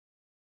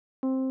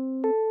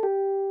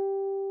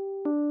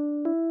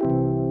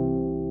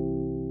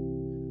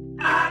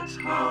at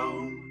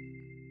home.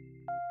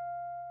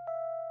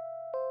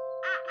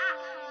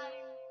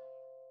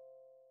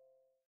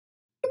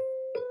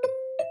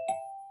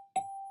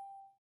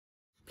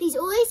 Please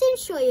always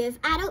ensure you have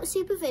adult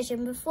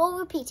supervision before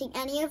repeating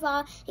any of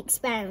our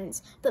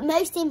experiments, but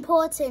most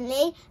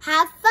importantly,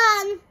 have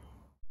fun!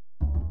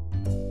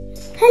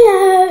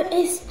 Hello,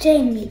 it's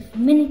Jamie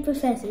from Mini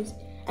Professors,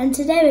 and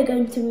today we're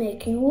going to be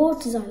making a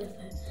water xylophone.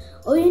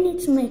 All you need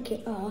to make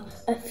it are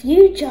a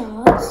few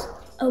jars,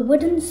 a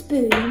wooden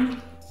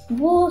spoon,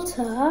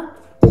 water,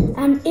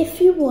 and if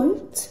you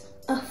want,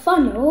 a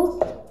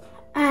funnel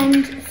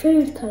and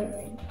food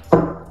colouring.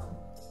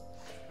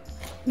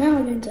 Now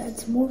we're going to add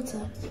some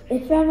water.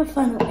 If you have a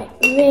funnel, it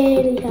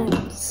really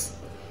helps.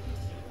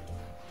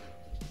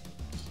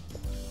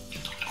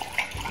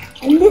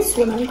 In this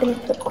one, I'm going to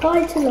put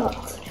quite a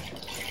lot.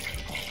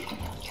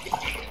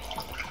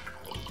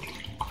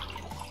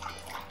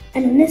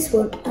 And in this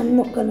one, I'm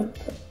not going to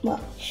put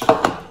much.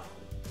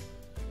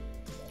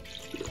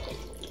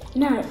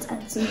 Now let's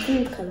add some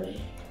food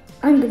colouring.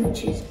 I'm going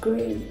to choose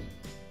green.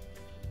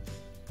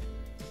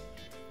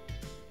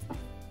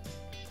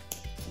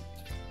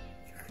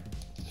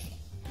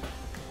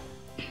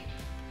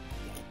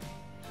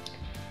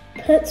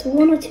 Put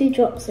 1 or 2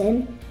 drops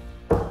in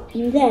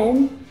and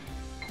then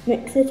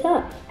mix it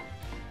up.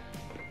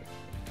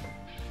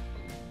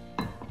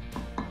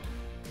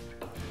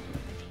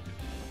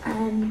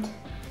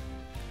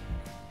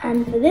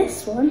 And for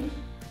this one,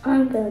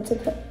 I'm going to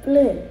put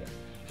blue.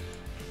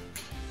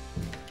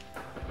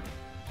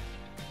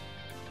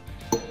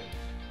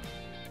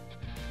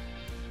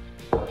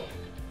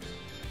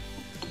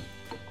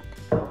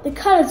 The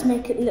colours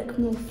make it look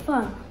more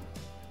fun.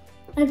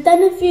 I've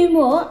done a few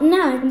more,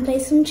 now I can play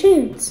some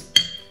tunes.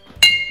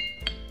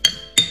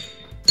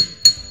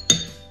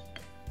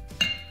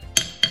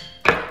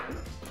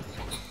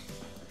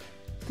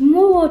 The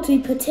more water we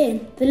put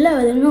in, the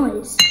lower the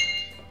noise.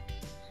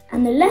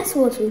 And the less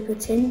water we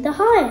put in, the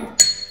higher.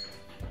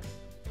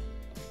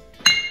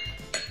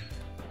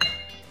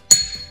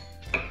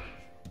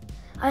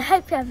 I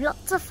hope you have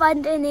lots of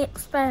fun doing the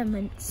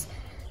experiments.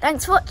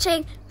 Thanks for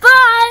watching,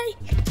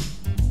 bye!